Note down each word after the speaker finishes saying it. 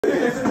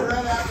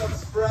Spread out,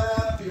 spread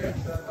out here.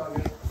 That's all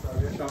good.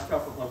 That's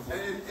all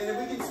good. And if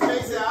we can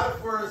space out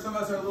for some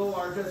of us are a little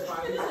larger, it's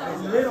fine. A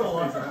little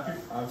larger.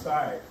 I'm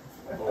sorry.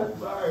 Oh,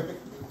 sorry.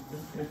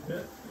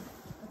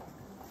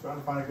 Trying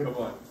to find a good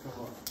one. Come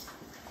on.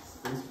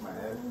 Space for my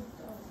head.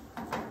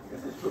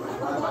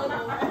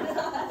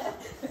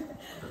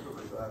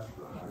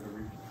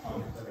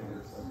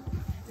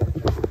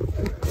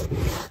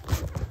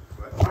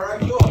 All right,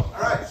 cool. All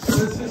right, so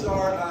this is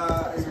our,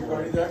 are you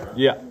recording there?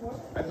 Yeah.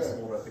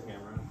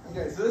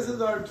 Okay, so this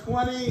is our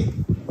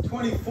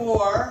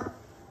 2024,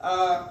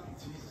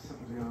 Jesus,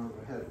 something's going on with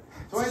my head.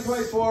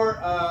 2024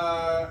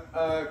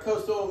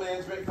 Coastal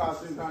Management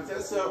Costume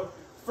Contest. So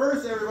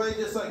first, everybody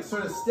just like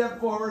sort of step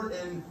forward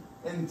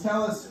and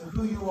tell us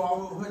who you are,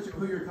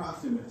 who your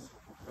costume is.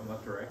 From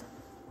left to right.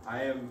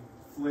 I am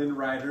Flynn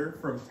Rider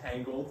from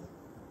Tangled.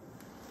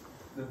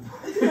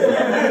 Is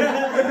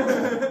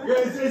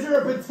there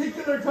a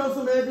particular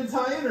coastal management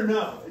tie-in or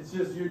no? It's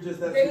just you're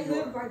just that. They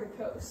live by the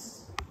coast.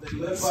 They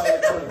live by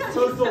the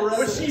coastal residents.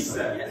 What she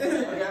said.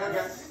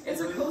 Okay. It's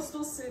a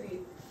coastal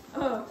city.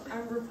 Oh,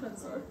 I'm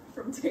Rapunzel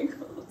from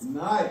Tangled.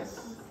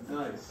 Nice,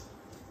 nice.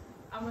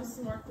 I'm a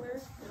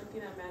snorkeler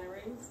looking at manta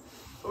rays.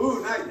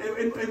 Ooh, nice.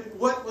 And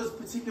what was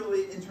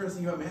particularly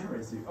interesting about manta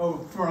rays to you? Oh,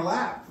 from our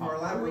lab. From our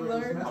lab. We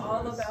learned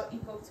all about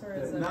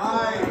ecotourism.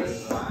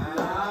 Nice,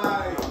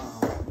 nice,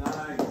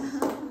 nice.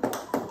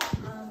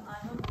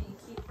 I'm a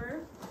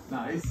beekeeper.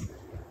 Nice,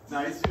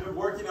 nice. You're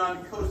working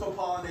on coastal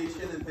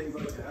pollination and things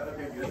like that.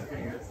 Okay, good.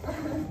 Okay, good.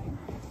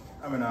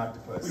 I'm an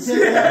octopus. We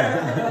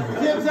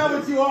can't tell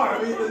what you are.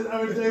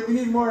 I would say we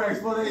need more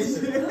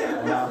explanation.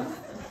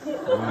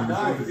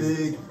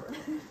 Nice.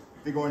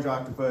 Big orange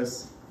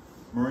octopus,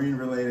 marine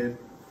related.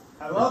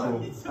 I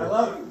love it. I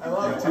love it. I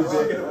love it. Too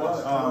big.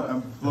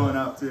 I'm blowing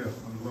up too.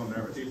 I'm a little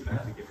nervous.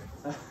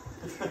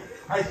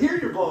 I hear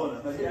you're blowing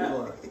up. I hear you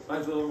blowing up.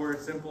 Mine's a little more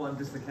simple. I'm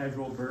just a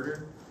casual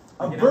birder.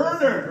 A Picking up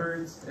birder?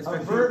 Birds, A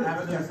especially birder.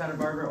 after the Santa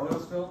Barbara oil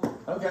spill.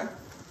 Okay.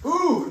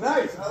 Ooh,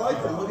 nice. I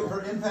like that. Looking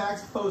for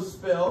impacts post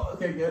spill.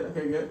 Okay, good.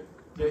 Okay, good.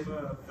 Jason?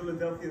 I'm a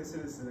Philadelphia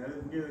citizen. I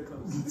live near the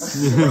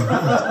coast.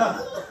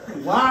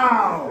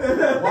 Wow.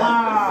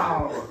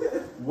 Wow.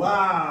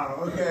 Wow.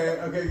 Okay.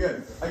 Okay,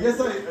 good. I guess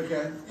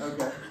okay.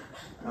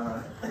 All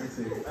right. Let's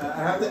see.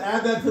 I have to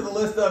add that to the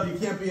list of you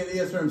can't be an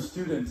ESRM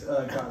student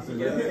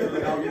costume.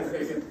 I'll get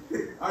taken.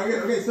 All right,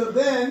 good. Okay, so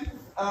then,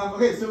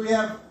 okay, so we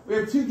have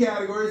two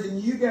categories, and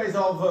you guys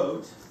all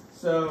vote.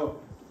 So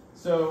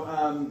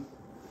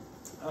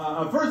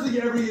first,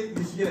 you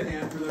should get a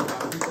hand for their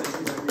costumes.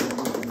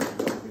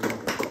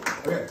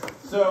 Okay,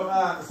 so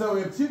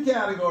we have two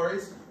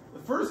categories.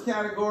 The first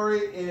category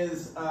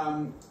is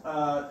the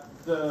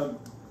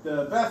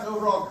best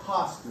overall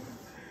costume.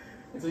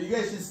 And so you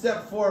guys should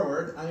step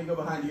forward. I'm gonna go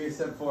behind you. Guys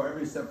step forward.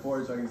 Everybody step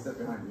forward so I can step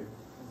behind you.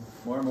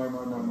 More.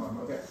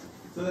 Okay.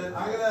 So then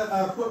I'm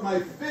gonna put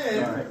my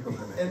fin,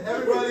 and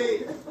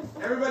everybody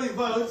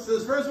votes. So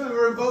this first one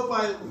we're gonna vote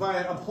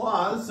by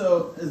applause.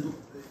 So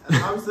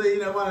obviously you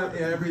know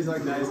everybody's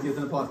like nice, gets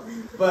an applause.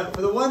 But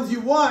for the ones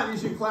you want, you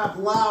should clap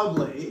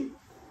loudly.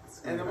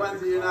 And the ones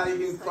that you're not, you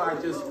can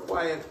clap just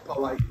quiet,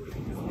 politely.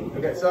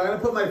 Okay, so I'm gonna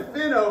put my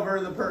fin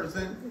over the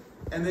person,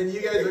 and then you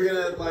guys are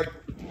gonna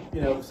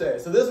say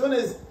it. So this one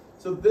is,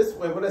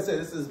 wait, what did I say?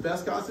 This is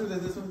best costume?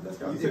 Is this one's best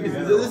costume?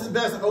 Yeah, this is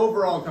best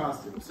overall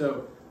costume.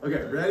 So,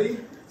 okay, ready,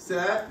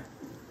 set.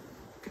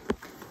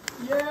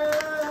 Yeah!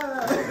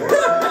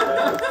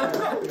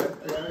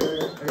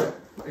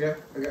 Okay.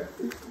 Okay.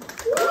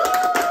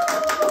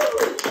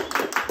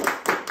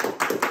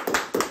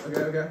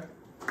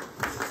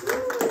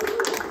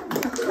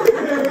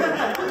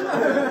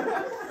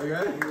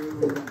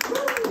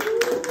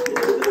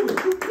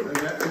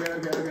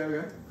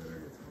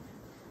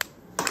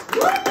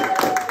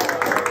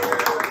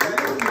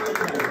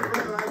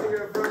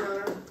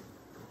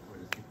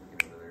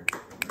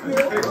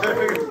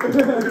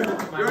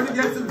 You're going to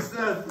get some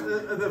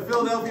the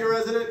Philadelphia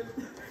resident?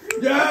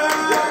 Yeah!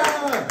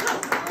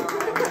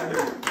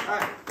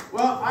 Alright.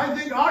 Well, I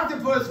think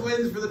Octopus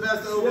wins for the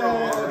best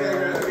overall. Okay,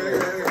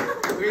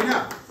 Okay,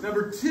 now,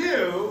 number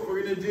two,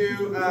 we're going to do,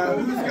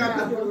 who's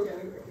got the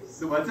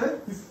what's that?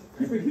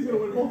 He's gonna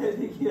win more.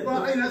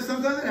 Well,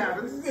 sometimes it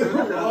happens. And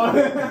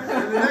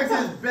the next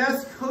is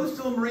best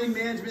coastal marine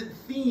management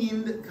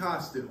themed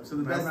costume. So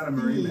the best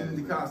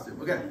themed costume.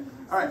 Okay.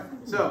 All right.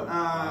 So,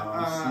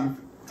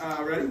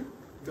 ready?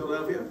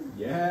 Philadelphia?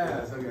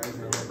 Yeah. Okay.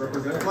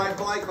 Represent. Polite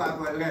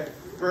clap. Okay.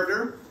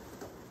 Birder.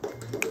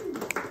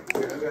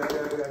 Okay.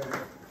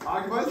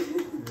 Octopus?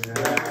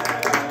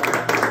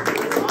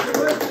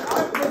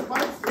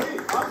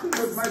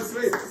 Octopus might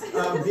sweet.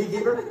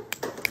 Beekeeper?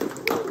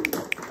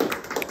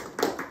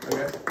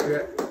 Okay.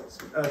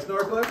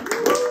 Snorkeler?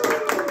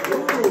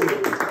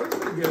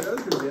 Ooh, that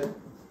was pretty good.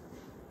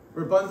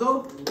 Rapunzel?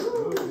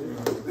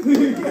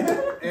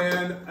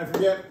 And I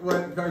forget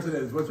what Carson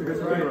is. What's your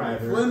good name?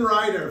 Flynn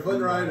Rider.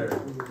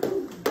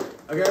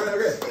 Okay.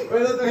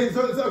 Wait, so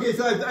I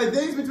think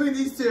it's between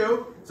these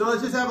two. So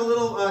let's just have a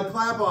little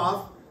clap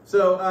off.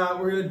 So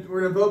we're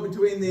gonna vote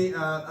between the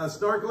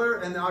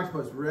snorkeler and the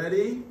octopus.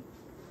 Ready?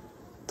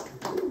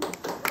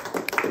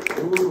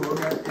 Ooh,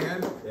 okay,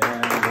 and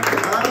okay.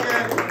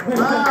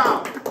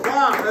 Wow, a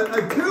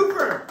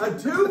twofer, a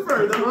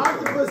twofer. The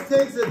octopus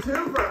takes a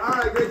twofer. All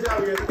right, great job,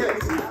 guys. Okay,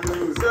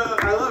 so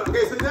I love it.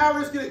 Okay, so now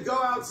we're just gonna go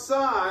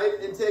outside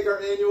and take our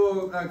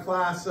annual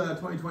class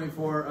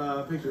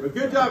 2024 picture. But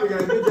good job, you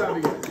guys. Good job,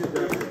 you guys. Good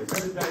job, you guys.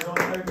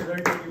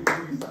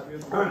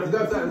 All right, let's go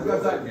outside. Let's go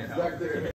outside. Back there.